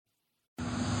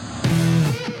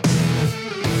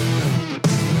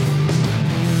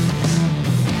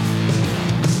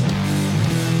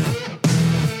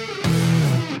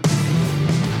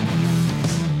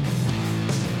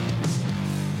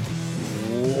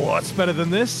What's better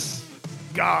than this?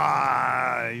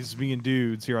 Guys being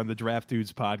dudes here on the Draft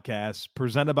Dudes podcast,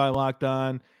 presented by Locked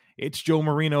On. It's Joe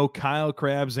Marino, Kyle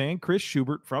Krabs, and Chris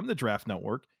Schubert from the Draft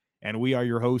Network, and we are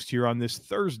your host here on this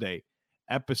Thursday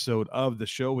episode of the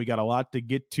show. We got a lot to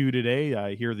get to today.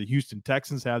 I hear the Houston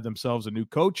Texans have themselves a new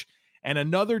coach, and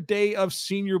another day of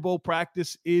Senior Bowl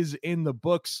practice is in the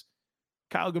books.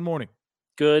 Kyle, good morning.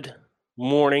 Good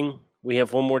morning. We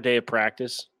have one more day of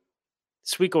practice.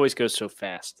 This week always goes so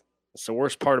fast. It's the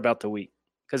worst part about the week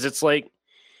because it's like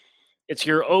it's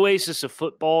your oasis of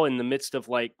football in the midst of,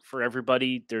 like, for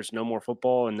everybody, there's no more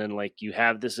football. And then, like, you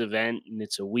have this event and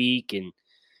it's a week and you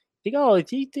think, oh,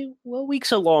 well, a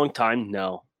week's a long time.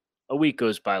 No, a week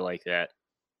goes by like that.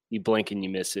 You blink and you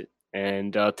miss it.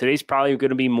 And today's probably going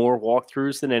to be more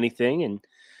walkthroughs than anything. And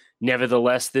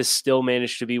nevertheless, this still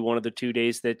managed to be one of the 2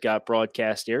 days that got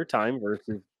broadcast airtime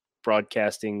versus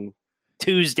broadcasting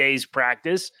Tuesday's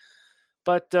practice.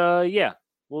 But, yeah,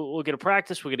 we'll get a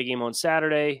practice. We'll get a game on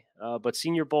Saturday. But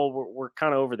Senior Bowl, we're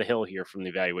kind of over the hill here from the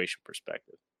evaluation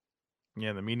perspective.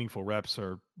 Yeah, the meaningful reps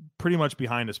are pretty much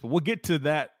behind us. But we'll get to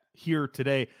that here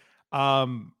today.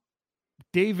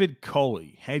 David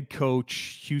Culley, head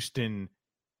coach, Houston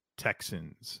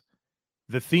Texans.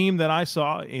 The theme that I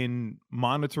saw in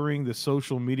monitoring the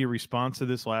social media response to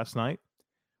this last night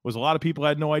was a lot of people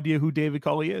had no idea who David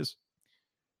Culley is.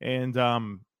 And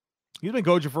he's been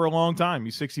coaching for a long time.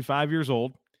 He's 65 years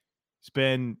old. He's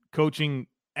been coaching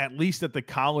at least at the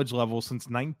college level since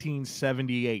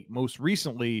 1978. Most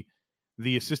recently,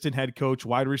 the assistant head coach,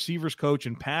 wide receivers coach,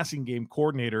 and passing game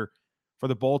coordinator for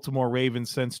the Baltimore Ravens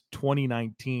since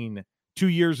 2019. 2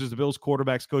 years as the Bills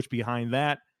quarterbacks coach behind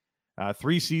that.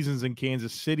 3 seasons in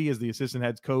Kansas City as the assistant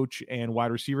head coach and wide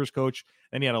receivers coach.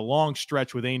 And he had a long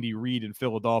stretch with Andy Reid in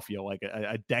Philadelphia, like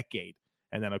a decade.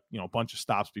 And then a bunch of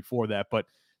stops before that, but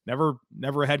never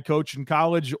a head coach in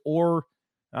college or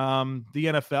the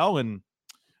NFL, and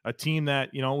a team that,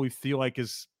 we feel like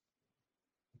is,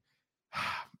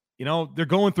 they're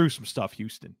going through some stuff,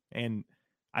 Houston. And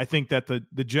I think that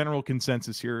the general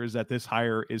consensus here is that this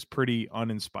hire is pretty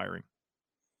uninspiring.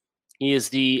 He is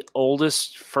the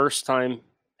oldest first-time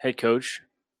head coach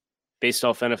based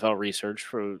off NFL research.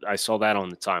 I saw that on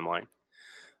the timeline.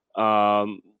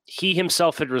 He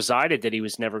himself had resided that he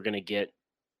was never going to get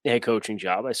a head coaching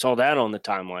job. I saw that on the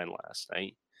timeline last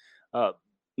night.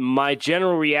 My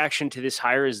general reaction to this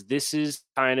hire is this is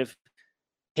kind of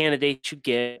candidate you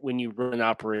get when you run an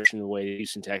operation the way the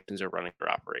Houston Texans are running their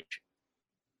operation.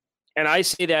 And I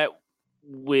say that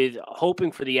with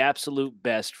hoping for the absolute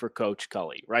best for Coach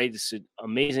Culley, right? It's an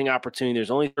amazing opportunity.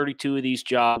 There's only 32 of these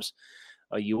jobs.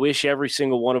 You wish every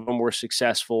single one of them were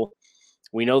successful.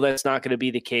 We know that's not going to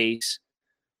be the case.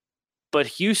 But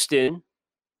Houston,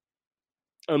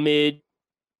 amid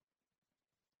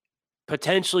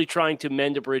potentially trying to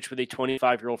mend a bridge with a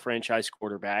 25-year-old franchise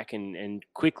quarterback and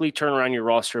quickly turn around your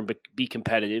roster and be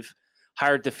competitive,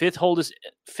 hired the fifth oldest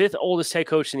head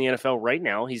coach in the NFL right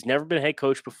now. He's never been a head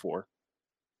coach before.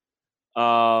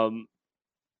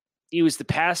 He was the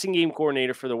passing game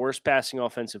coordinator for the worst passing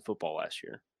offense in football last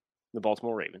year, the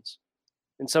Baltimore Ravens.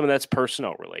 And some of that's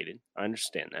personnel related. I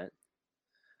understand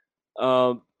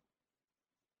that.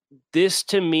 This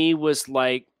to me was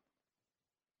like,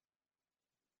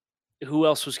 who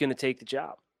else was going to take the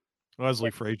job? Leslie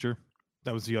Frazier.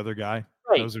 That was the other guy.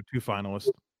 Right. Those are 2 finalists.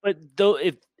 But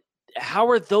how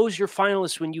are those your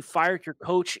finalists when you fired your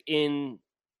coach in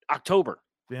October?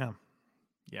 Yeah.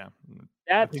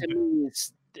 That to me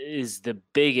is the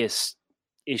biggest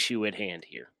issue at hand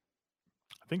here.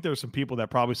 I think there were some people that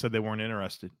probably said they weren't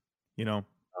interested,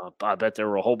 I bet there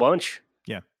were a whole bunch.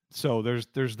 Yeah. So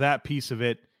there's that piece of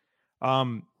it.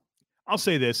 I'll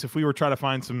say this, if we were trying to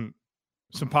find some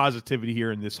positivity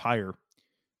here in this hire,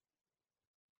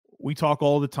 we talk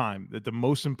all the time that the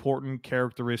most important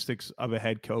characteristics of a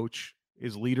head coach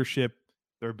is leadership,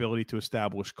 their ability to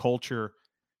establish culture,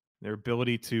 their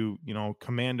ability to,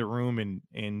 command a room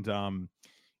and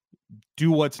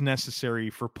do what's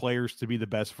necessary for players to be the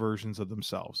best versions of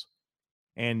themselves.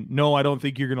 And no, I don't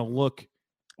think you're going to look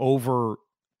over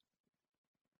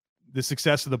the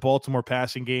success of the Baltimore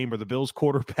passing game or the Bills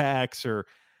quarterbacks or,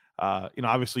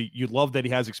 obviously you love that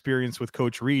he has experience with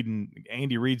Coach Reid, and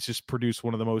Andy Reid's just produced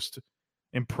one of the most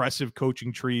impressive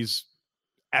coaching trees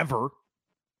ever.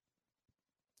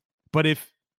 But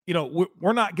if,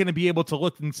 we're not going to be able to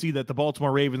look and see that the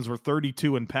Baltimore Ravens were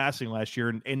 32 in passing last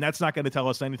year, and that's not going to tell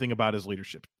us anything about his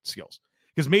leadership skills.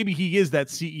 Because maybe he is that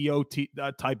CEO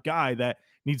type guy that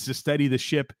needs to steady the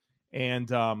ship and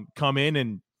come in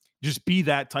and just be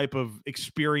that type of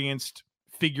experienced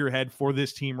figurehead for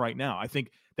this team right now. I think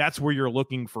that's where you're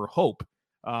looking for hope.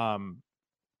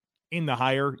 in the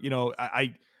hire. You know,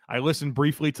 I listened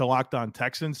briefly to Locked On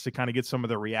Texans to kind of get some of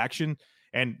the reaction,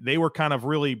 and they were kind of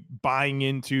really buying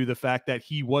into the fact that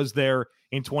he was there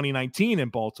in 2019 in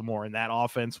Baltimore, and that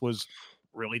offense was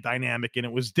really dynamic and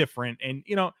it was different. And,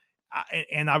 you know,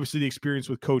 and obviously the experience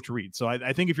with Coach Reed. So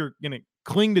I think if you're going to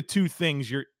cling to two things,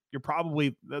 you're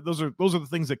probably, those are the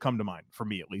things that come to mind for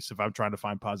me, at least if I'm trying to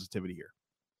find positivity here.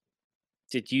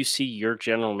 Did you see your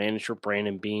general manager,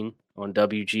 Brandon Beane, on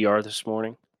WGR this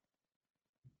morning?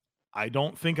 I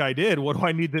don't think I did. What do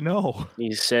I need to know?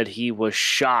 He said he was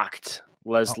shocked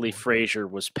Leslie Frazier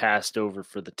was passed over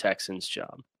for the Texans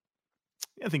job.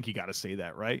 I think you got to say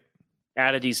that, right?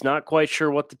 Added he's not quite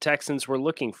sure what the Texans were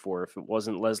looking for if it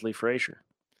wasn't Leslie Frazier.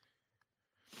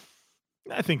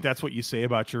 I think that's what you say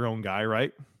about your own guy,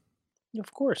 right?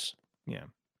 Of course. Yeah.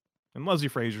 And Leslie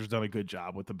Frazier's done a good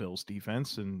job with the Bills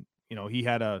defense. And, you know, he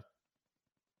had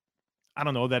I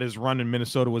don't know that his run in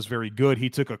Minnesota was very good. He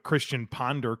took a Christian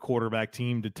Ponder quarterback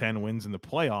team to 10 wins in the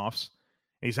playoffs.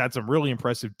 He's had some really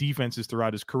impressive defenses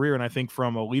throughout his career. And I think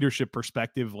from a leadership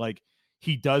perspective, like,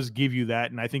 he does give you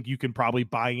that. And I think you can probably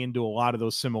buy into a lot of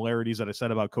those similarities that I said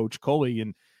about Coach Culley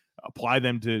and apply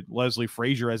them to Leslie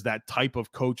Frazier as that type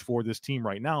of coach for this team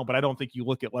right now. But I don't think you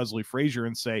look at Leslie Frazier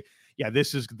and say, yeah,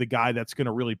 this is the guy that's going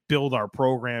to really build our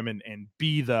program and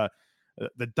be the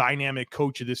dynamic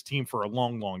coach of this team for a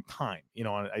long, long time. You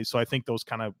know, so I think those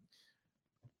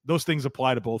things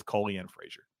apply to both Culley and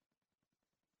Frazier.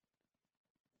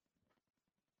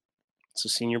 It's a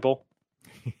Senior Bowl.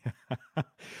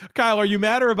 Kyle, are you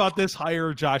madder about this hire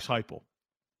of Josh Heupel?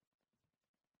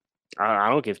 I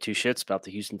don't give two shits about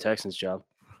the Houston Texans job.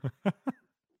 All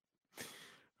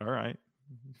right.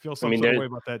 You feel some sort of way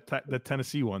about the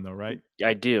Tennessee one, though, right?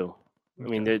 I do. Okay.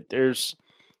 I mean,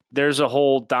 there's a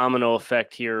whole domino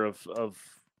effect here of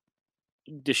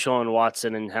Deshaun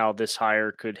Watson and how this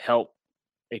hire could help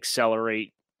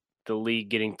accelerate the league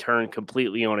getting turned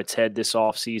completely on its head this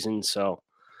offseason. So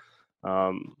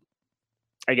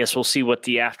I guess we'll see what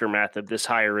the aftermath of this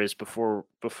hire is before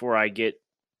I get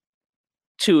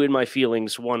too in my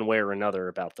feelings one way or another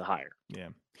about the hire. Yeah.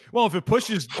 Well, if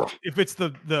it's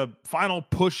the final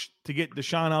push to get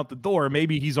Deshaun out the door,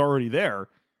 maybe he's already there.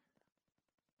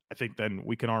 I think then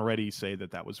we can already say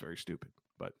that was very stupid.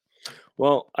 But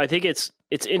well, I think it's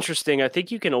interesting. I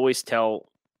think you can always tell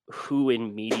who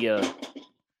in media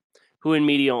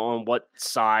on what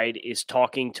side is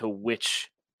talking to which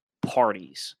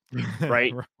parties,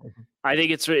 right? Right. I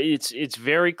think it's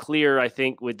very clear, I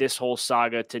think, with this whole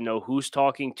saga to know who's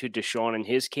talking to Deshaun and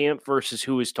his camp versus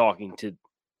who is talking to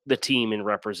the team and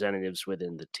representatives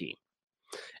within the team.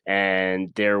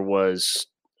 And there was,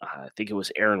 I think it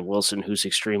was Aaron Wilson, who's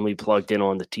extremely plugged in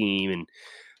on the team,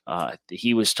 and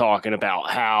he was talking about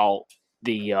how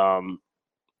the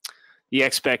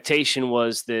expectation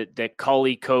was that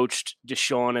Culley coached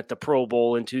Deshaun at the Pro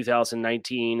Bowl in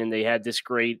 2019, and they had this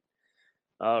great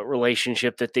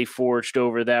relationship that they forged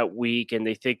over that week, and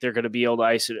they think they're going to be able to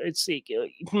ice it. It's like,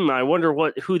 I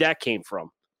wonder who that came from.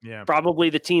 Yeah,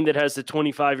 probably the team that has the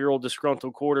 25-year-old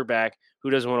disgruntled quarterback who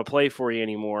doesn't want to play for you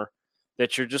anymore,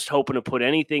 that you're just hoping to put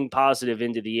anything positive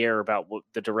into the air about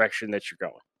the direction that you're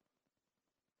going.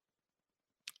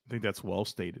 I think that's well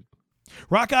stated.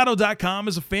 RockAuto.com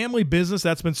is a family business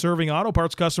that's been serving auto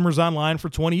parts customers online for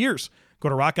 20 years. Go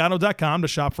to RockAuto.com to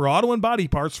shop for auto and body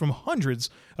parts from hundreds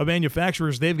of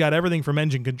manufacturers. They've got everything from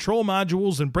engine control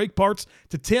modules and brake parts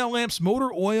to tail lamps,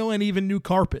 motor oil, and even new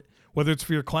carpet. Whether it's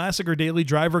for your classic or daily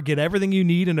driver, get everything you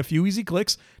need in a few easy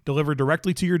clicks delivered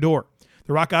directly to your door.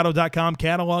 The RockAuto.com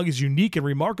catalog is unique and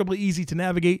remarkably easy to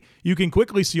navigate. You can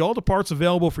quickly see all the parts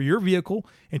available for your vehicle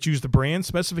and choose the brand,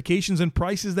 specifications, and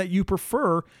prices that you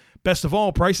prefer. Best of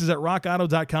all, prices at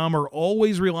RockAuto.com are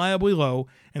always reliably low,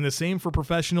 and the same for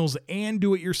professionals and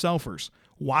do-it-yourselfers.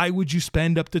 Why would you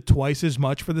spend up to twice as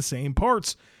much for the same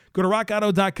parts? Go to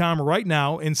RockAuto.com right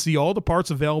now and see all the parts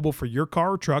available for your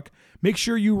car or truck. Make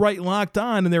sure you write Locked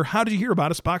On in their How Did You Hear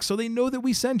About Us box so they know that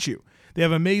we sent you. They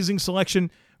have amazing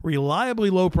selection, reliably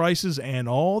low prices, and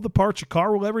all the parts your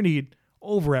car will ever need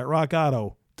over at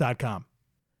RockAuto.com.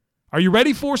 Are you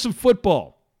ready for some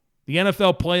football? The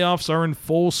NFL playoffs are in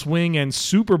full swing, and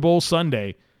Super Bowl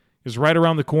Sunday is right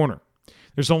around the corner.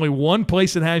 There's only one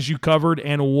place that has you covered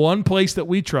and one place that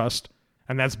we trust,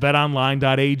 and that's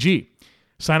betonline.ag.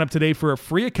 Sign up today for a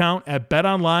free account at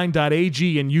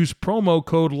betonline.ag and use promo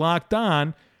code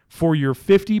LOCKEDON for your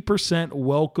 50%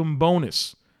 welcome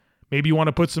bonus. Maybe you want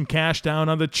to put some cash down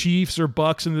on the Chiefs or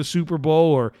Bucks in the Super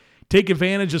Bowl, or take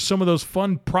advantage of some of those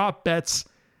fun prop bets.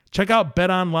 Check out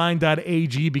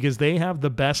betonline.ag because they have the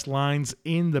best lines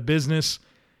in the business.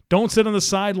 Don't sit on the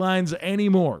sidelines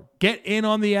anymore. Get in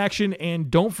on the action,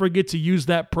 and don't forget to use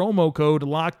that promo code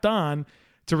Locked On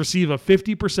to receive a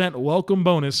 50% welcome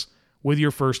bonus with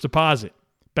your first deposit.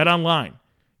 Bet Online,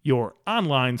 your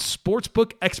online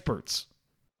sportsbook experts.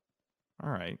 All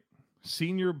right,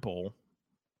 Senior Bowl.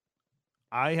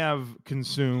 I have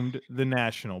consumed the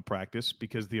national practice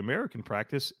because the American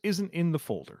practice isn't in the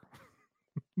folder.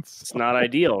 It's not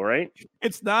ideal, right?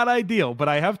 It's not ideal, but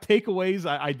I have takeaways.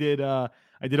 I did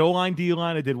O-line,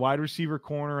 D-line, I did wide receiver,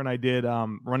 corner, and I did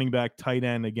running back, tight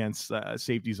end against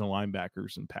safeties and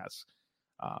linebackers and pass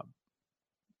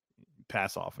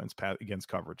offense against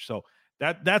coverage. So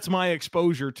that's my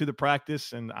exposure to the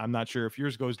practice, and I'm not sure if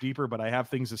yours goes deeper, but I have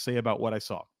things to say about what I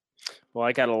saw. Well,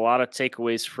 I got a lot of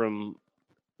takeaways from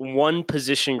one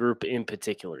position group in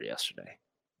particular yesterday.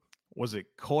 Was it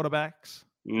quarterbacks?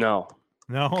 No,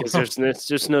 because there's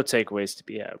just no takeaways to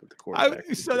be had with the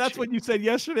quarterback. So that's what you said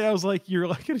yesterday. I was like, you're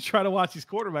like going to try to watch these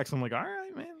quarterbacks. I'm like, all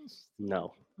right, man.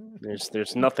 No,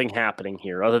 there's nothing happening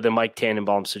here other than Mike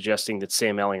Tannenbaum suggesting that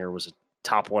Sam Ehlinger was a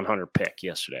top 100 pick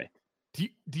yesterday.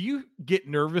 Do you get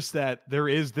nervous that there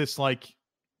is this like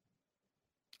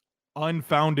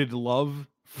unfounded love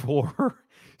for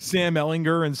Sam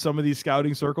Ehlinger in some of these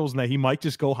scouting circles and that he might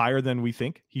just go higher than we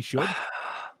think he should?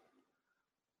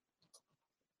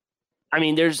 I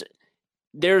mean, there's a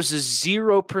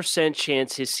 0%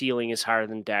 chance his ceiling is higher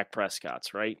than Dak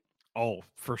Prescott's, right? Oh,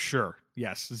 for sure.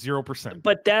 Yes, 0%.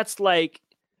 But that's like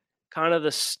kind of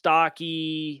the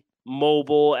stocky,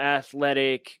 mobile,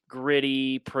 athletic,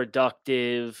 gritty,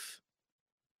 productive,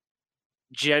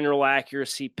 general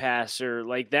accuracy passer.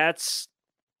 Like that's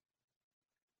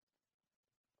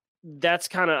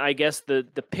kind of, I guess, the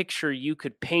picture you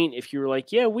could paint if you were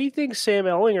like, yeah, we think Sam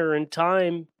Ehlinger in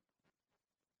time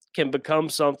can become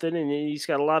something, and he's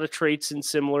got a lot of traits in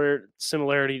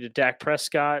similarity to Dak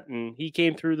Prescott, and he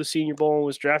came through the Senior Bowl and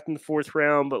was drafted in the 4th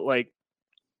round. But like,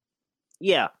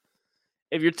 yeah,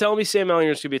 if you're telling me Sam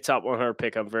Ehlinger is going to be a top 100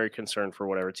 pick, I'm very concerned for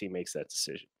whatever team makes that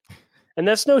decision. And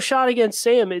that's no shot against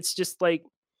Sam. It's just like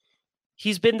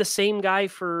he's been the same guy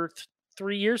for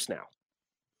 3 years now.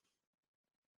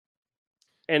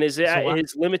 And his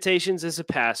limitations as a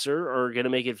passer are going to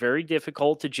make it very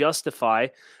difficult to justify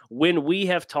when we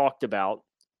have talked about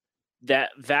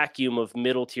that vacuum of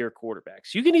middle-tier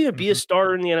quarterbacks. You can either be a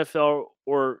starter in the NFL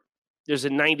or there's a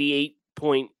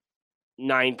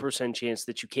 98.9% chance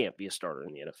that you can't be a starter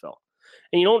in the NFL.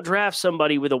 And you don't draft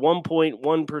somebody with a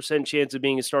 1.1% chance of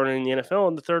being a starter in the NFL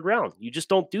in the 3rd round. You just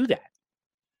don't do that.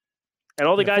 And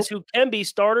all the guys who can be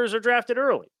starters are drafted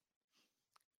early.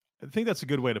 I think that's a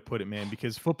good way to put it, man,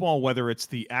 because football, whether it's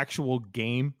the actual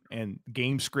game and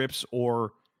game scripts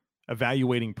or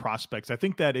evaluating prospects, I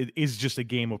think that it is just a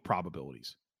game of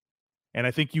probabilities. And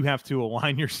I think you have to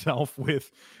align yourself with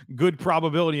good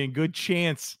probability and good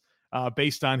chance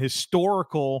based on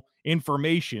historical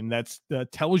information that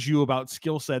tells you about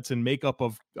skill sets and makeup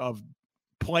of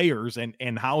players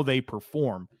and how they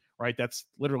perform, right? That's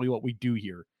literally what we do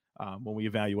here when we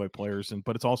evaluate players.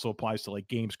 But it also applies to like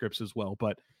game scripts as well.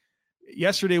 But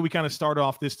yesterday, we kind of started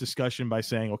off this discussion by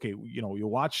saying, okay, you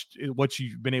watched what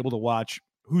you've been able to watch.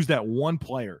 Who's that one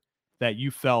player that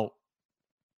you felt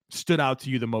stood out to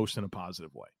you the most in a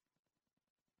positive way?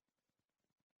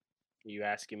 Are you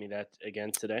asking me that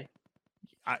again today?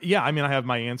 Yeah, I mean, I have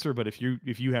my answer, but if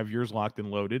you have yours locked and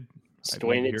loaded, it's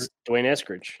Dwayne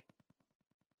Eskridge.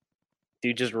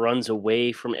 Dude just runs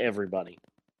away from everybody.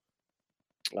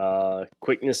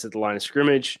 Quickness at the line of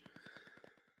scrimmage.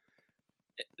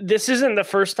 This isn't the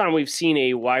first time we've seen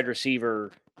a wide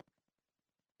receiver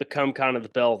become kind of the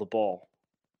belle of the ball.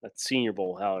 That's Senior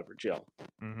Bowl, however, Joe.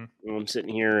 I'm sitting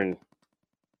here and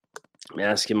I'm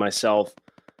asking myself,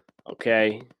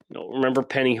 okay, remember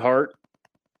Penny Hart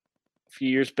a few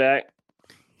years back?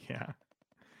 Yeah. I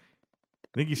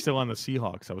think he's still on the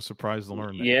Seahawks. I was surprised to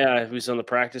learn that. Yeah, he was on the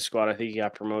practice squad. I think he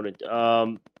got promoted.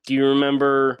 Do you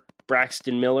remember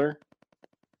Braxton Miller?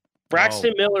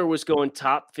 Braxton Miller was going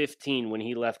top 15 when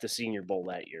he left the Senior Bowl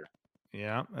that year.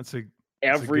 Yeah,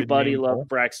 everybody loved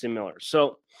Braxton Miller.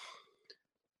 So,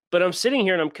 but I'm sitting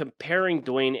here and I'm comparing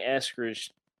Dwayne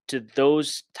Eskridge to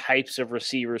those types of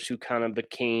receivers who kind of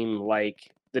became like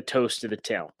the toast of the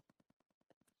town.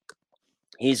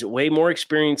 He's way more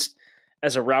experienced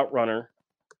as a route runner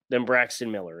than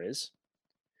Braxton Miller is.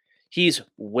 He's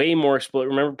way more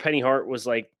explosive. Remember Penny Hart was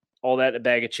like all that in a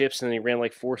bag of chips, and then he ran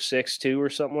like 4.62 or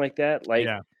something like that. Like,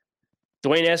 yeah.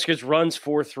 Dwayne Eskridge runs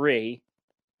 4.3,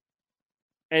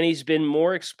 and he's been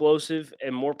more explosive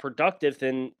and more productive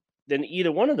than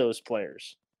either one of those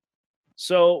players.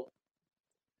 So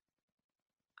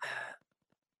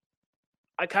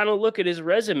I kind of look at his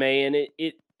resume, and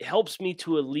helps me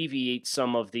to alleviate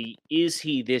some of the, is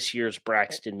he this year's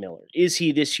Braxton Miller? Is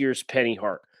he this year's Penny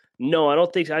Hart? No, I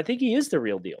don't think so. I think he is the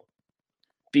real deal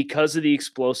because of the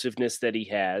explosiveness that he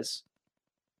has,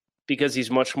 because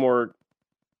he's much more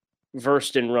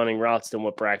versed in running routes than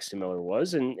what Braxton Miller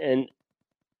was. And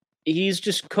he's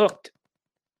just cooked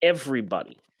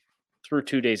everybody through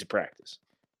 2 days of practice.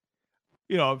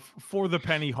 You know, for the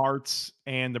Penny Harts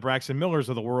and the Braxton Millers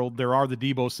of the world, there are the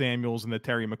Debo Samuels and the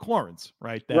Terry McLaurins,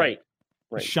 right? That Right.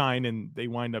 shine and they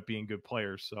wind up being good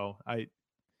players. So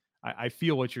I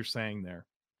feel what you're saying there.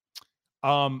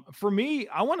 For me,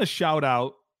 I want to shout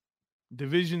out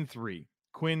Division III,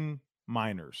 Quinn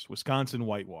Miners, Wisconsin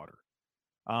Whitewater.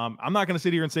 I'm not going to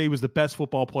sit here and say he was the best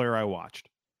football player I watched,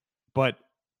 but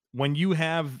when you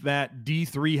have that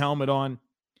D3 helmet on,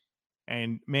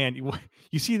 and man,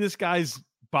 you see this guy's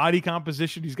body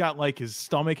composition, he's got like his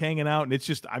stomach hanging out, and it's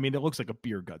just, I mean, it looks like a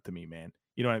beer gut to me, man.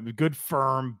 You know, a good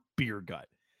firm beer gut.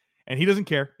 And he doesn't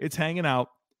care. It's hanging out.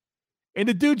 And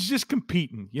the dude's just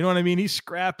competing. You know what I mean? He's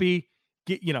scrappy,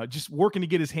 just working to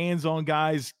get his hands on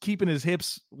guys, keeping his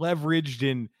hips leveraged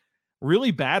and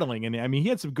really battling. And I mean, he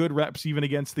had some good reps even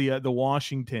against the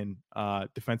Washington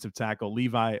defensive tackle,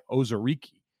 Levi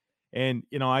Ozariki. And,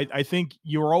 I think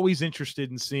you're always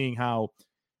interested in seeing how,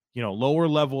 lower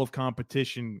level of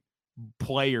competition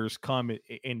players come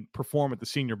and perform at the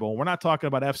Senior Bowl. We're not talking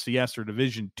about FCS or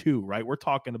Division II, right? We're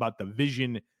talking about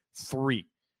Division III.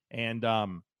 And,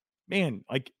 man,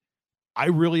 like I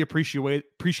really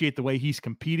appreciate the way he's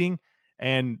competing.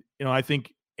 And, I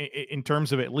think in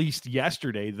terms of at least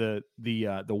yesterday,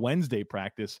 the Wednesday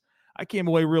practice, I came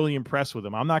away really impressed with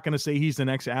him. I'm not going to say he's the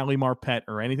next Ali Marpet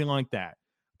or anything like that,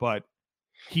 but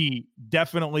he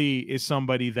definitely is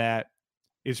somebody that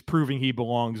is proving he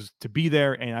belongs to be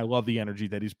there. And I love the energy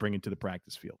that he's bringing to the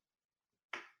practice field.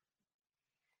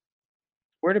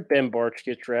 Where did Ben Barch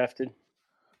get drafted?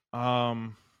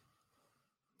 Let's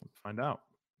find out.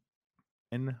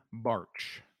 Ben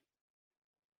Barch.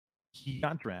 He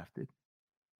got drafted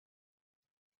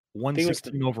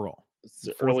 116 overall. It's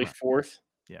the early fourth.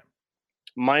 Yeah.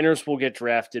 Miners will get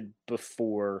drafted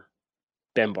before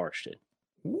Ben Barch did.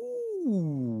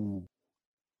 Ooh.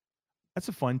 That's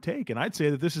a fun take. And I'd say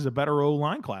that this is a better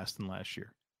O-line class than last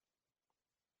year.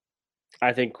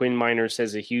 I think Quinn Miners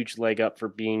has a huge leg up for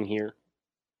being here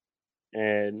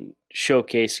and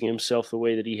showcasing himself the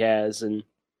way that he has. And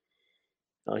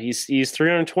he's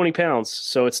 320 pounds.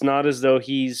 So it's not as though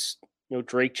he's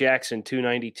Drake Jackson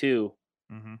 292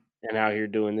 and out here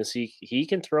doing this. He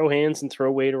can throw hands and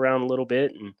throw weight around a little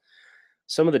bit. And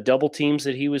some of the double teams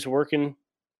that he was working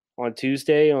on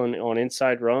Tuesday on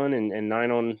inside run and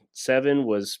 9-on-7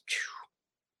 was,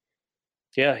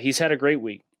 yeah, he's had a great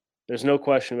week. There's no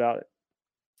question about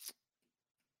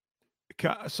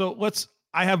it. So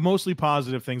I have mostly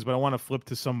positive things, but I want to flip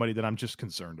to somebody that I'm just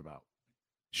concerned about.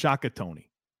 Shaka Toney,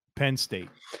 Penn State.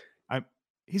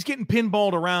 He's getting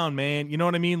pinballed around, man. You know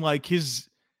what I mean? Like his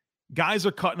guys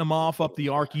are cutting him off up the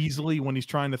arc easily when he's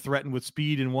trying to threaten with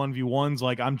speed in 1v1s.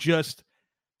 Like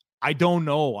I don't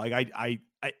know. Like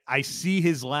I see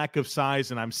his lack of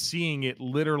size, and I'm seeing it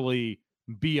literally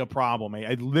be a problem.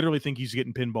 I literally think he's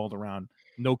getting pinballed around.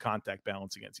 No contact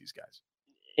balance against these guys.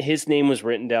 His name was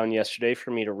written down yesterday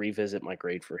for me to revisit my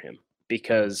grade for him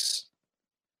because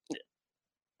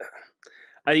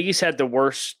I think he's had the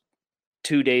worst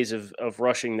 2 days of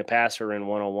rushing the passer in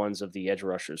one-on-ones of the edge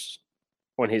rushers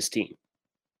on his team.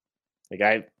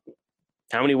 Like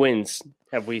how many wins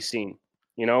have we seen?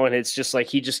 And it's just like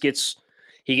he gets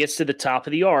to the top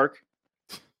of the arc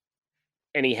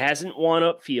and he hasn't won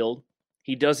upfield.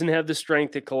 He doesn't have the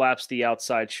strength to collapse the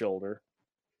outside shoulder.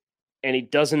 And he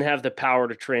doesn't have the power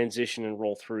to transition and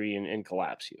roll through and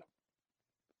collapse you.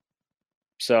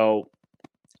 So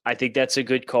I think that's a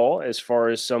good call as far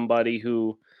as somebody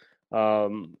who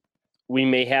we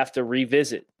may have to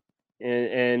revisit.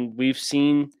 And we've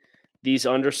seen these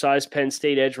undersized Penn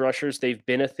State edge rushers. They've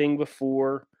been a thing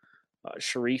before.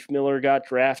 Sharif Miller got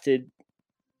drafted,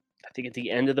 I think, at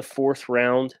the end of the 4th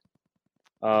round.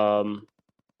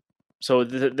 So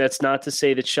that's not to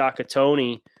say that Shaka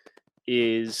Toney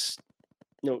is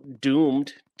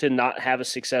doomed to not have a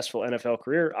successful NFL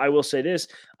career. I will say this.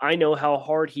 I know how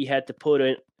hard he had to put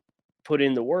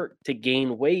in the work to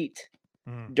gain weight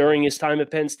during his time at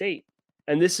Penn State.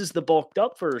 And this is the bulked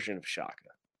up version of Shaka.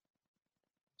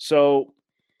 So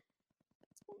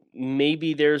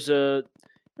maybe there's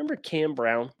remember Cam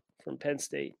Brown from Penn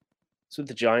State? It's with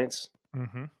the Giants.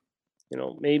 Mm-hmm.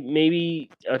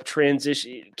 Maybe a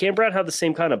transition. Cam Brown had the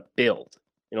same kind of build.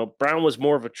 Brown was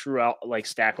more of a true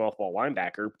stack off ball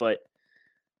linebacker, but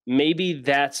maybe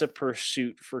that's a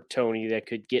pursuit for Tony that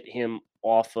could get him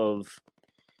off of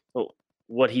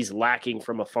what he's lacking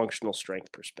from a functional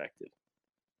strength perspective.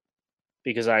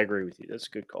 Because I agree with you. That's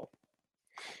a good call.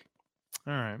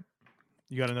 All right.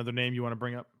 You got another name you want to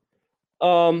bring up?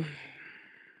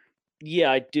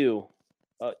 Yeah, I do.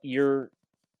 You're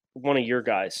one of your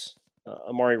guys,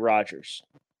 Amari Rogers.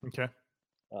 Okay.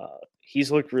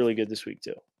 He's looked really good this week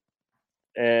too.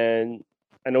 And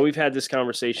I know we've had this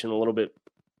conversation a little bit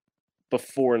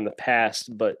before in the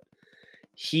past, but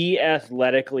he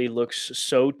athletically looks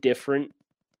so different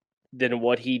than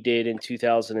what he did in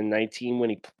 2019 when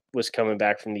he was coming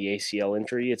back from the ACL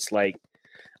injury. It's like,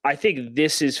 I think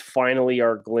this is finally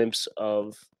our glimpse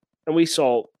of, and we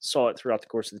saw it throughout the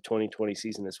course of the 2020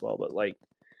 season as well, but like,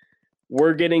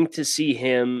 we're getting to see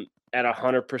him at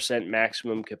 100%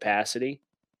 maximum capacity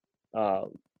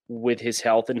with his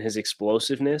health and his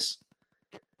explosiveness.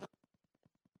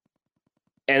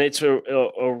 And it's a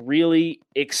really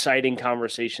exciting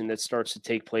conversation that starts to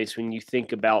take place when you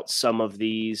think about some of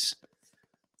these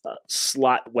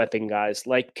slot weapon guys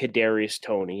like Kadarius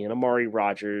Toney and Amari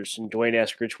Rogers, and Dwayne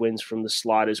Eskridge wins from the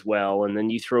slot as well. And then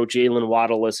you throw Jalen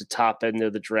Waddle as a top end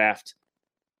of the draft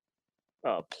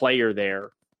player there.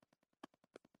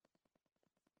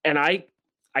 And I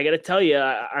got to tell you,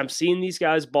 I'm seeing these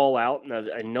guys ball out, and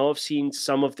I know I've seen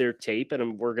some of their tape,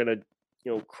 and we're going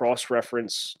to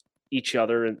cross-reference each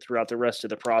other and throughout the rest of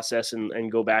the process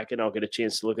and go back, and I'll get a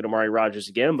chance to look at Amari Rogers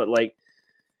again. But like,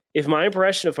 if my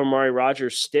impression of Amari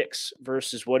Rogers sticks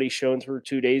versus what he's shown through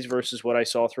 2 days versus what I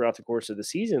saw throughout the course of the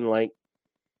season, like,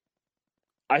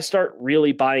 I start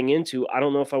really buying into, I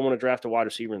don't know if I want to draft a wide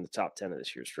receiver in the top 10 of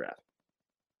this year's draft.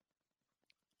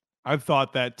 I've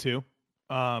thought that too.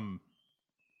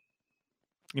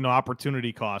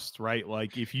 Opportunity costs, right?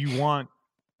 Like, if you want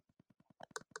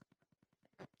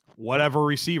whatever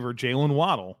receiver, Jalen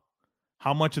Waddle,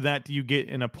 how much of that do you get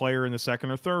in a player in the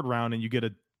second or third round, and you get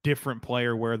a different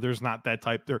player where there's not that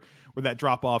type there, where that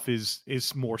drop off is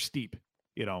more steep,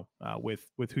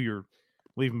 with who you're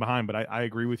leaving behind. But I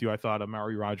agree with you. I thought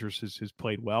Amari Rogers has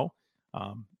played well.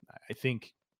 I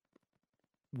think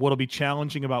what'll be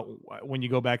challenging about when you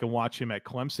go back and watch him at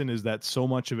Clemson is that so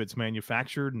much of it's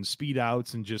manufactured and speed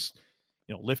outs and just,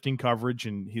 lifting coverage,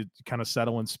 and he kind of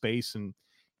settle in space, and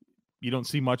you don't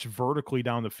see much vertically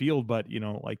down the field, but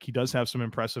like, he does have some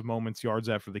impressive moments, yards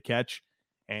after the catch.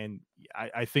 And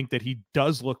I think that he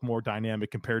does look more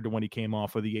dynamic compared to when he came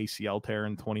off of the ACL tear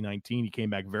in 2019. He came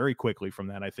back very quickly from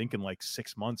that, I think in like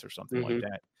 6 months or something like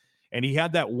that. And he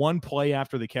had that one play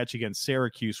after the catch against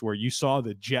Syracuse where you saw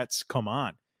the Jets come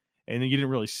on, and then you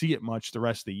didn't really see it much the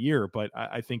rest of the year. But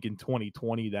I think in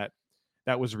 2020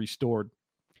 that was restored.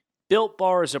 Built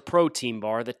Bar is a protein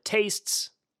bar that tastes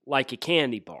like a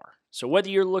candy bar. So whether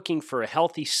you're looking for a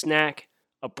healthy snack,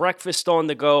 a breakfast on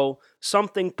the go,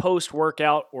 something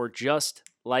post-workout, or just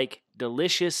like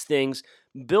delicious things,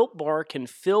 Built Bar can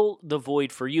fill the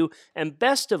void for you. And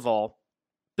best of all,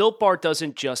 Built Bar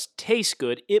doesn't just taste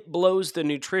good, it blows the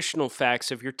nutritional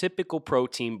facts of your typical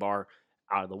protein bar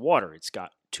out of the water. It's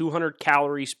got 200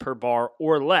 calories per bar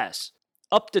or less,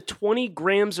 up to 20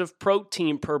 grams of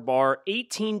protein per bar,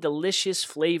 18 delicious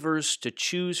flavors to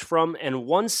choose from, and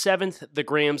 1/7 the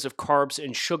grams of carbs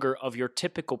and sugar of your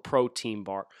typical protein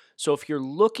bar. So if you're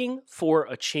looking for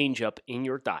a change up in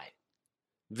your diet,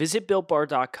 visit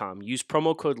BuiltBar.com, use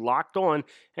promo code LOCKEDON,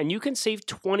 and you can save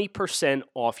 20%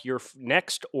 off your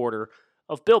next order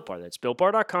of Built Bar. That's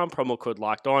BuiltBar.com, promo code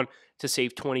LOCKEDON to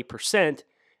save 20%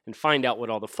 and find out what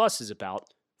all the fuss is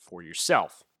about for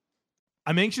yourself.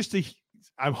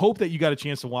 I hope that you got a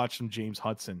chance to watch some James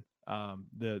Hudson,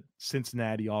 the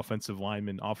Cincinnati offensive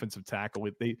lineman, offensive tackle.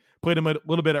 They played him a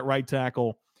little bit at right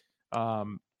tackle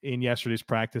in yesterday's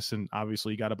practice, and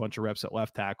obviously he got a bunch of reps at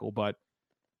left tackle. But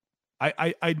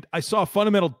I saw a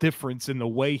fundamental difference in the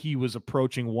way he was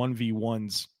approaching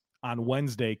 1v1s on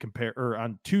Wednesday or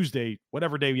on Tuesday,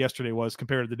 whatever day yesterday was,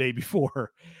 compared to the day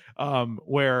before,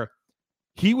 where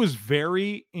he was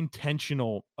very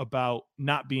intentional about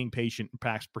not being patient in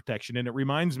pass protection. And it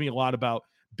reminds me a lot about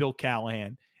Bill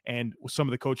Callahan and some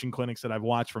of the coaching clinics that I've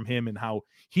watched from him, and how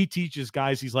he teaches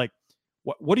guys. He's like,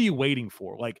 what are you waiting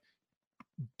for? Like,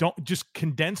 don't just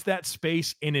condense that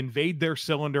space and invade their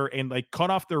cylinder and like cut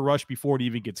off their rush before it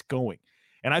even gets going.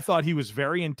 And I thought he was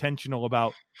very intentional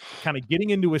about kind of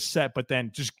getting into a set, but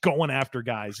then just going after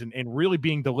guys and really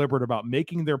being deliberate about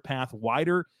making their path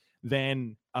wider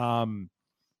than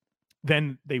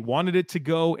they wanted it to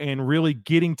go, and really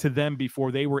getting to them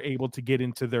before they were able to get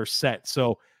into their set.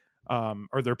 So,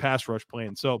 or their pass rush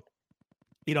plan. So,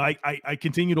 I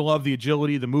continue to love the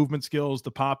agility, the movement skills,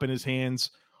 the pop in his hands,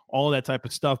 all that type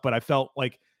of stuff. But I felt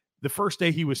like The first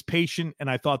day he was patient, and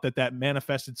I thought that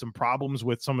manifested some problems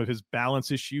with some of his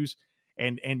balance issues.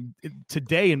 And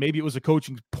today, and maybe it was a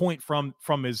coaching point from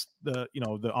the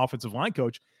offensive line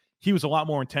coach, he was a lot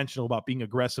more intentional about being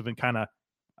aggressive and kind of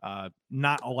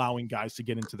not allowing guys to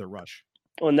get into the rush.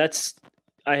 Well, and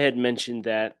I had mentioned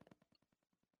that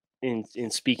in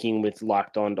speaking with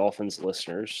Locked On Dolphins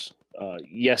listeners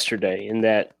yesterday, in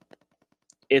that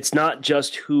it's not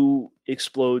just who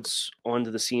explodes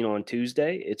onto the scene on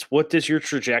Tuesday. It's what does your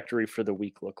trajectory for the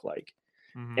week look like?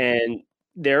 Mm-hmm. And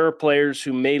there are players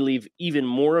who may leave even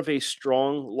more of a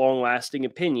strong, long-lasting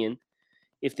opinion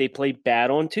if they play bad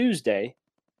on Tuesday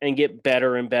and get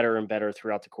better and better and better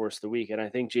throughout the course of the week. And I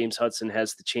think James Hudson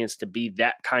has the chance to be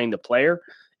that kind of player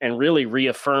and really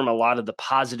reaffirm a lot of the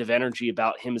positive energy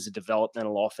about him as a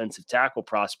developmental offensive tackle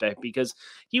prospect, because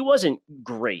he wasn't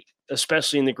great,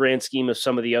 especially in the grand scheme of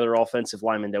some of the other offensive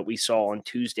linemen that we saw on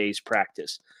Tuesday's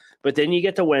practice. But then you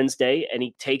get to Wednesday and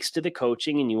he takes to the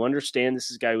coaching, and you understand this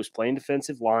is a guy who was playing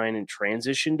defensive line and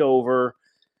transitioned over,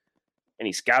 and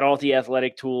he's got all the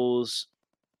athletic tools.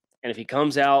 And if he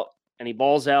comes out and he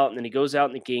balls out and then he goes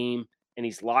out in the game and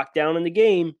he's locked down in the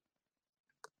game,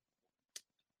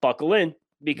 buckle in,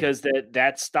 because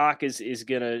that stock is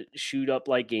going to shoot up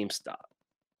like GameStop.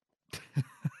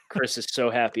 Chris is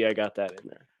so happy I got that in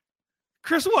there.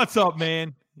 Chris, what's up,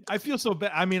 man? I feel so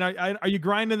bad. I mean, are you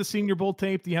grinding the Senior Bowl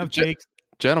tape? Do you have takes?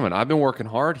 Gentlemen, I've been working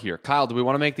hard here. Kyle, do we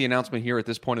want to make the announcement here at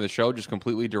this point of the show, just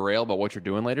completely derail about what you're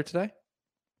doing later today?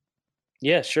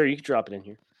 Yeah, sure. You can drop it in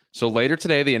here. So later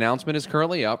today, the announcement is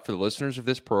currently up for the listeners of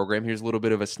this program. Here's a little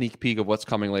bit of a sneak peek of what's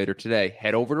coming later today.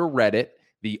 Head over to Reddit,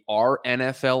 the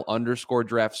RNFL_draft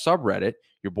subreddit.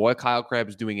 Your boy Kyle Crabb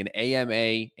is doing an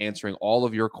AMA answering all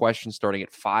of your questions starting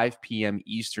at 5 p.m.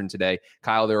 Eastern today.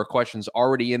 Kyle, there are questions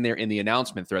already in there in the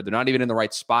announcement thread. They're not even in the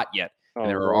right spot yet. And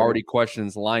there are already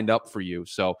questions lined up for you.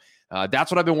 So that's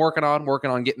what I've been working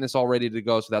on getting this all ready to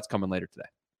go. So that's coming later today.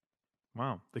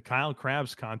 Wow. The Kyle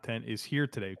Crabbs content is here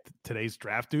today. Today's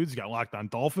draft dudes got Locked On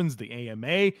Dolphins, the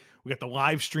AMA. We got the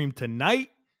live stream tonight.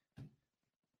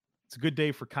 It's a good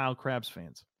day for Kyle Crabbs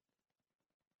fans.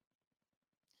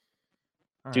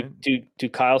 Do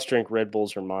Kyle's drink Red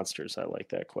Bulls or Monsters? I like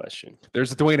that question.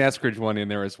 There's a Dwayne Eskridge one in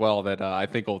there as well that I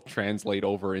think will translate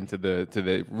over into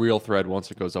the real thread once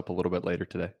it goes up a little bit later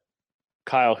today.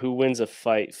 Kyle, who wins a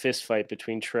fist fight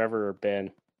between Trevor or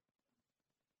Ben?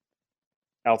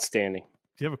 Outstanding.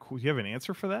 Do you have an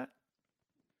answer for that?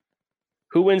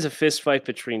 Who wins a fist fight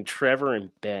between Trevor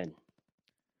and Ben?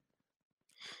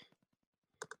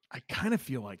 I kind of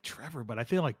feel like Trevor, but I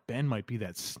feel like Ben might be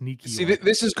that sneaky. See,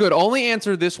 this is good. Only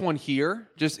answer this one here.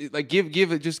 Just like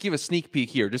give a sneak peek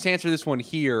here. Just answer this one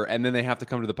here, and then they have to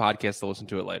come to the podcast to listen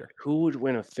to it later. Who would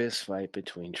win a fist fight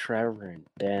between Trevor and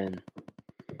Ben?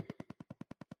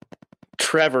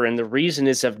 Trevor, and the reason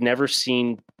is I've never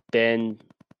seen Ben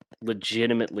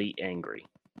legitimately angry.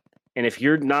 And if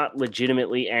you're not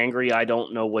legitimately angry, I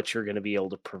don't know what you're going to be able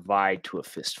to provide to a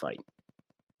fist fight.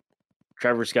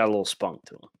 Trevor's got a little spunk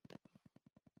to him.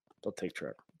 I'll take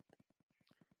Trevor.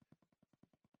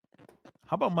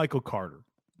 How about Michael Carter,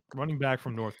 running back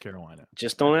from North Carolina?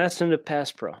 Just don't ask him to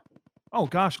pass pro. Oh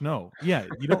gosh, no. Yeah,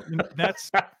 you don't. That's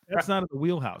not in the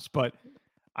wheelhouse. But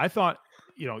I thought,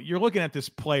 you're looking at this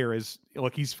player as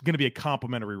look, he's going to be a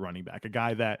complimentary running back, a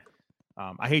guy that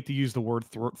I hate to use the word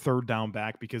third down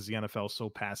back because the NFL is so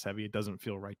pass heavy. It doesn't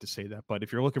feel right to say that. But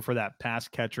if you're looking for that pass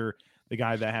catcher, the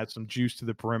guy that has some juice to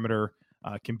the perimeter,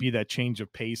 can be that change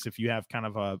of pace. If you have kind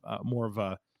of a more of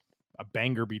a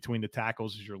banger between the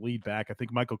tackles as your lead back, I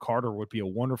think Michael Carter would be a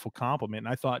wonderful compliment.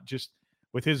 And I thought just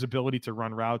with his ability to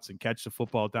run routes and catch the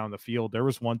football down the field, there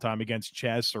was one time against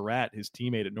Chaz Surratt, his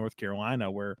teammate at North Carolina,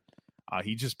 where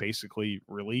he just basically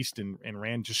released and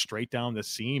ran just straight down the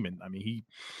seam. And I mean, he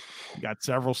got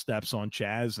several steps on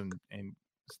Chaz and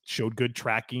showed good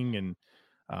tracking and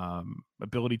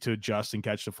ability to adjust and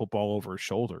catch the football over his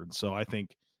shoulder. And so I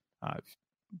think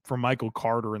for Michael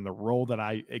Carter in the role that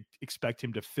I expect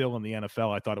him to fill in the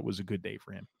NFL, I thought it was a good day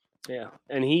for him. Yeah.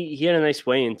 And he had a nice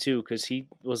weigh in too, because he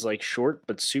was like short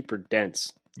but super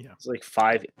dense. Yeah. It's like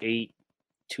 5'8",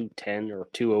 210 or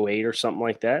 208 or something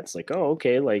like that. It's like, oh,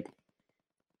 okay, like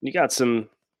you got some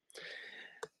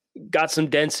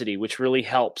density, which really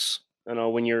helps.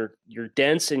 When you're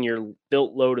dense and you're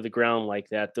built low to the ground like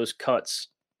that, those cuts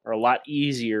are a lot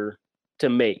easier to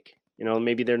make.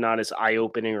 Maybe they're not as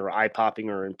eye-opening or eye-popping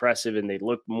or impressive, and they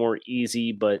look more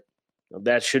easy, but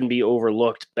that shouldn't be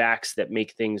overlooked backs that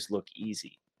make things look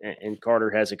easy. And Carter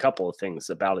has a couple of things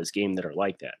about his game that are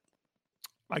like that.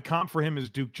 My comp for him is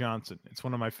Duke Johnson. It's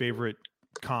one of my favorite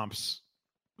comps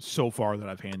so far that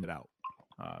I've handed out.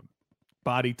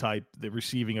 body type, the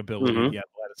receiving ability, the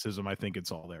athleticism, I think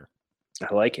it's all there.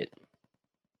 I like it.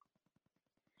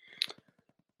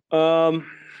 Where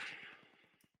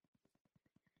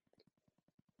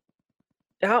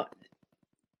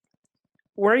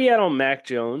are you at on Mac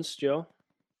Jones, Joe?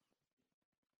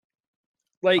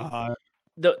 Like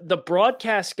the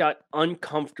broadcast got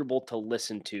uncomfortable to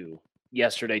listen to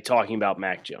yesterday talking about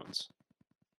Mac Jones.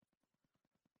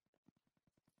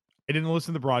 I didn't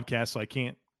listen to the broadcast, so I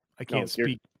can't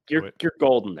speak. You're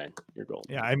golden then. You're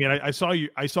golden. Yeah, I mean, I saw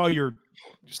your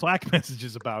Slack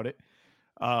messages about it.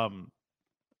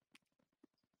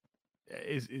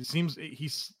 It seems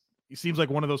he seems like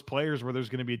one of those players where there's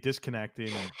going to be a disconnect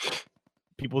in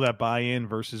people that buy in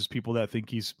versus people that think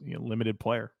he's a limited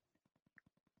player.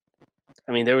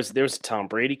 I mean, there was a Tom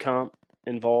Brady comp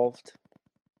involved.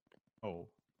 Oh,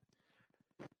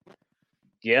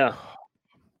 yeah,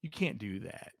 you can't do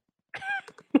that.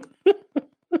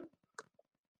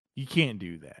 You can't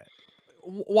do that.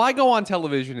 Why go on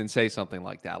television and say something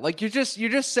like that? Like you're just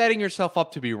setting yourself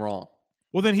up to be wrong.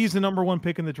 Well, then he's the number 1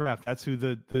 pick in the draft. That's who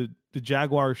the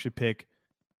Jaguars should pick.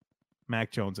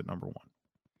 Mac Jones at number 1.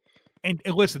 And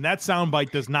listen, that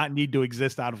soundbite does not need to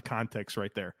exist out of context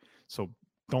right there. So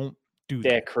don't do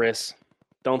that. Yeah, Chris,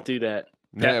 don't do that.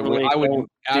 I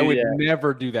would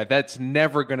never do that. That's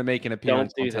never going to make an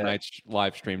appearance on tonight's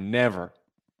live stream. Never.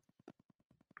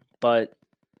 But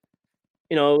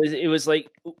it was like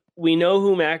we know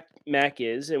who Mac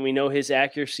is, and we know his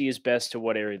accuracy is best to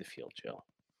what area of the field, Joe.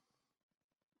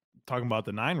 Talking about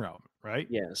the 9 route, right?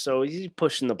 Yeah, so he's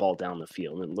pushing the ball down the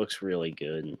field, and it looks really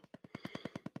good.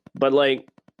 But like,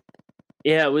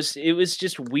 yeah, it was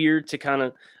just weird to kind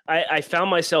of. I found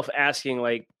myself asking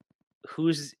like,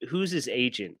 who's his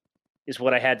agent is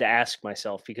what I had to ask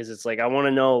myself, because it's like I want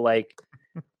to know like,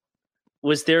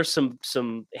 was there some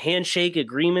handshake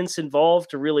agreements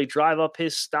involved to really drive up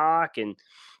his stock? And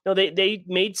they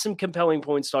made some compelling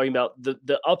points talking about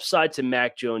the upside to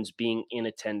Mac Jones being in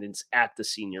attendance at the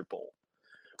Senior Bowl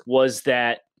was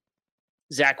that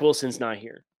Zach Wilson's not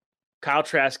here. Kyle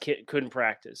Trask couldn't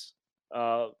practice.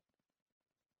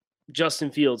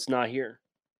 Justin Fields not here.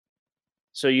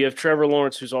 So you have Trevor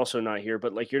Lawrence, who's also not here,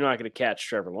 but like you're not going to catch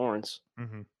Trevor Lawrence.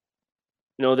 Mm-hmm.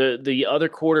 The other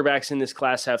quarterbacks in this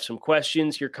class have some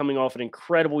questions. You're coming off an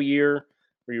incredible year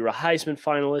where you were a Heisman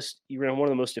finalist. You ran one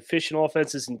of the most efficient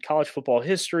offenses in college football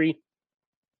history.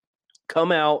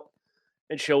 Come out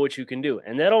and show what you can do.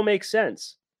 And that all makes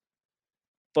sense.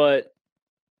 But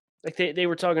like they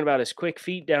were talking about his quick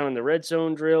feet down in the red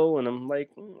zone drill, and I'm like,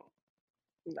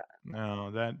 no,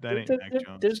 that ain't Mac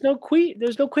Jones. There's no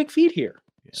quick feet here.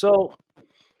 Yeah. So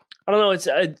I don't know.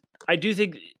 I do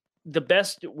think the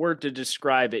best word to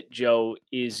describe it, Joe,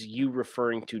 is you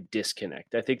referring to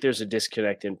disconnect. I think there's a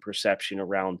disconnect in perception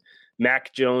around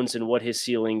Mac Jones and what his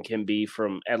ceiling can be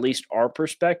from at least our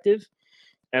perspective.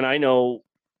 And I know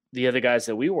the other guys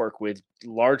that we work with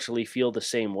largely feel the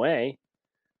same way,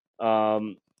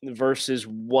 versus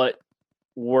what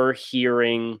we're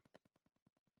hearing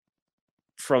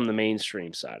from the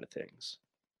mainstream side of things.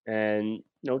 And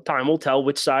time will tell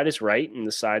which side is right and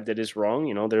the side that is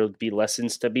wrong. There'll be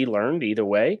lessons to be learned either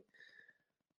way.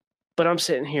 But I'm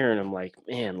sitting here and I'm like,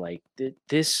 man, like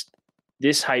this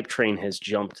hype train has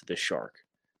jumped the shark.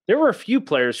 There were a few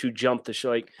players who jumped the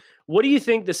shark. Like, what do you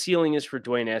think the ceiling is for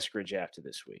Dwayne Eskridge after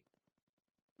this week?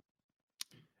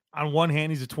 On one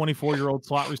hand, he's a 24-year-old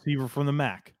slot receiver from the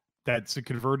MAC. That's a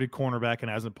converted cornerback and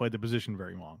hasn't played the position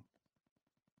very long.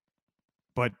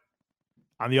 But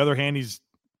on the other hand,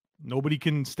 nobody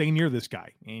can stay near this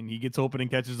guy, and he gets open and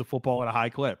catches the football at a high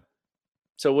clip.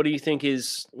 So what do you think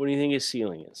his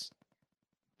ceiling is?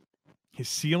 His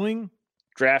ceiling?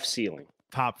 Draft ceiling.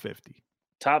 Top 50.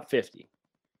 Top 50.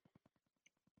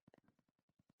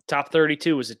 Top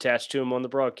 32 was attached to him on the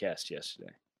broadcast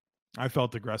yesterday. I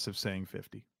felt aggressive saying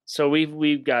 50. So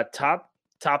we've got top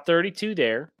 32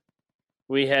 there.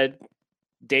 We had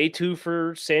day 2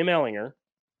 for Sam Ehlinger.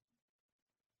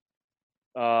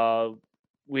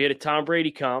 We had a Tom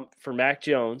Brady comp for Mac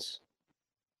Jones.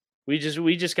 We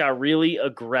just got really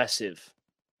aggressive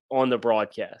on the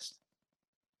broadcast.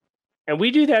 And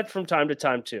we do that from time to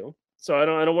time too. So I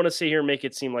don't want to sit here and make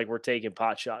it seem like we're taking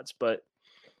pot shots, but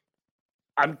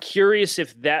I'm curious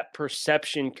if that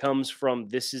perception comes from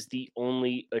this is the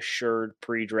only assured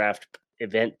pre-draft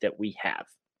event that we have.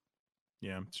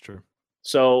 Yeah, it's true.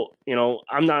 So, I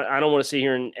don't want to sit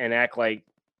here and act like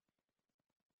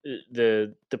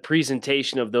the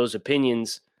presentation of those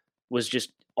opinions was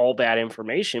just all bad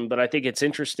information, but I think it's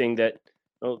interesting that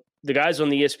the guys on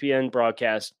the ESPN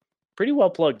broadcast pretty well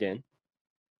plugged in.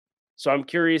 So I'm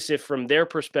curious if from their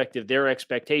perspective, their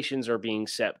expectations are being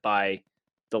set by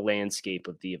the landscape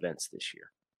of the events this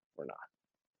year or not,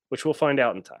 which we'll find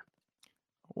out in time.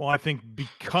 Well, I think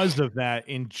because of that,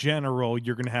 in general,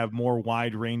 you're going to have more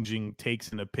wide-ranging takes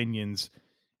and opinions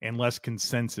and less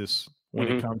consensus when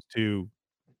it comes to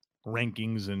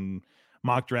rankings and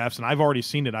mock drafts. And I've already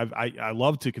seen it. I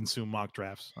love to consume mock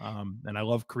drafts, and I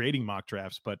love creating mock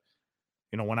drafts. But,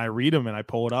 when I read them and I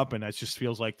pull it up, and it just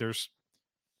feels like there's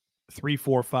 3,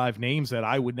 4, 5 names that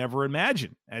I would never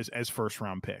imagine as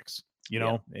first-round picks.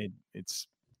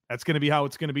 That's going to be how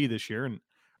it's going to be this year. And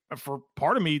for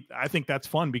part of me, I think that's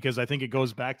fun because I think it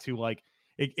goes back to like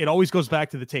it always goes back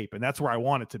to the tape, and that's where I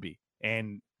want it to be.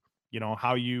 And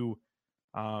how you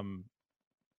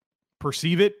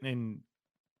perceive it and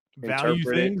value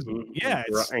interpret things,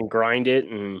 and grind it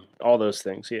and all those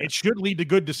things. Yeah, it should lead to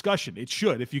good discussion. It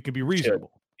should, if you can be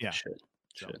reasonable. Should.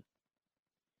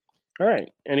 All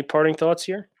right. Any parting thoughts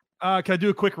here? Can I do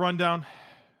a quick rundown?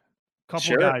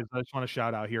 Couple of guys I just want to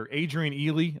shout out here. Adrian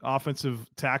Ely, offensive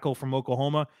tackle from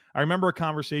Oklahoma. I remember a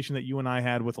conversation that you and I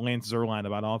had with Lance Zierlein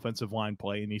about offensive line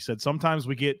play, and he said sometimes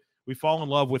we fall in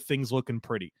love with things looking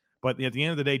pretty. But at the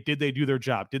end of the day, did they do their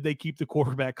job? Did they keep the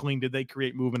quarterback clean? Did they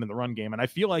create movement in the run game? And I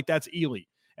feel like that's Ely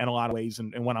in a lot of ways.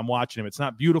 And when I'm watching him, it's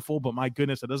not beautiful, but my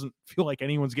goodness, it doesn't feel like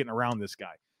anyone's getting around this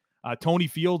guy. Tony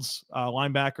Fields,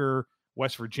 linebacker,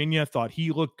 West Virginia, thought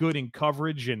he looked good in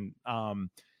coverage, and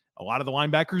a lot of the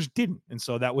linebackers didn't. And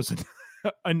so that was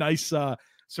a nice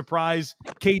surprise.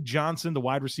 Cade Johnson, the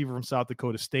wide receiver from South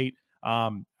Dakota State.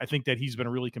 I think that he's been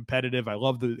really competitive. I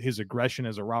love his aggression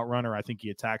as a route runner. I think he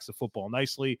attacks the football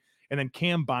nicely. And then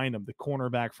Cam Bynum, the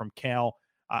cornerback from Cal.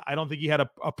 I don't think he had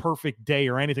a perfect day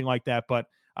or anything like that, but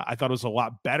I thought it was a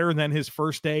lot better than his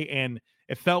first day. And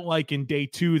it felt like in day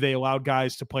 2, they allowed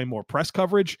guys to play more press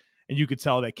coverage. And you could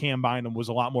tell that Cam Bynum was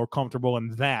a lot more comfortable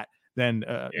in that than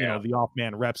the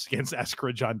off-man reps against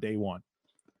Eskridge on day 1.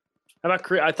 How about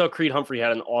Creed? I thought Creed Humphrey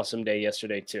had an awesome day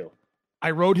yesterday too.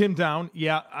 I wrote him down.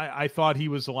 Yeah, I thought he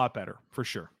was a lot better for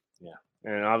sure. Yeah,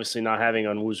 and obviously not having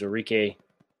Onwuzurike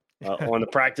on the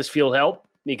practice field helped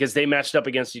because they matched up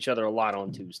against each other a lot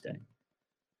on Tuesday.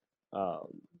 But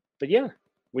yeah,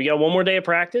 we got one more day of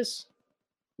practice.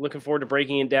 Looking forward to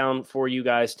breaking it down for you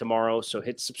guys tomorrow. So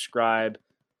hit subscribe.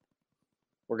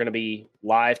 We're going to be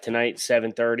live tonight,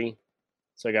 7:30.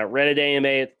 So I got Reddit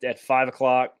AMA at 5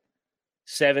 o'clock,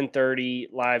 7:30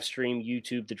 live stream,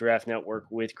 YouTube, the Draft Network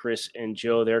with Chris and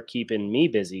Joe. They're keeping me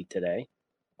busy today.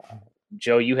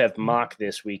 Joe, you have mock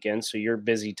this weekend, so your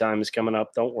busy time is coming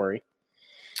up. Don't worry.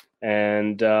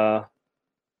 And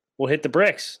we'll hit the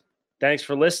bricks. Thanks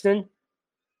for listening.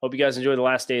 Hope you guys enjoy the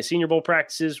last day of Senior Bowl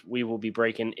practices. We will be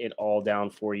breaking it all down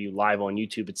for you live on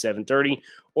YouTube at 7:30,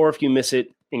 or if you miss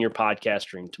it, in your podcast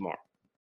stream tomorrow.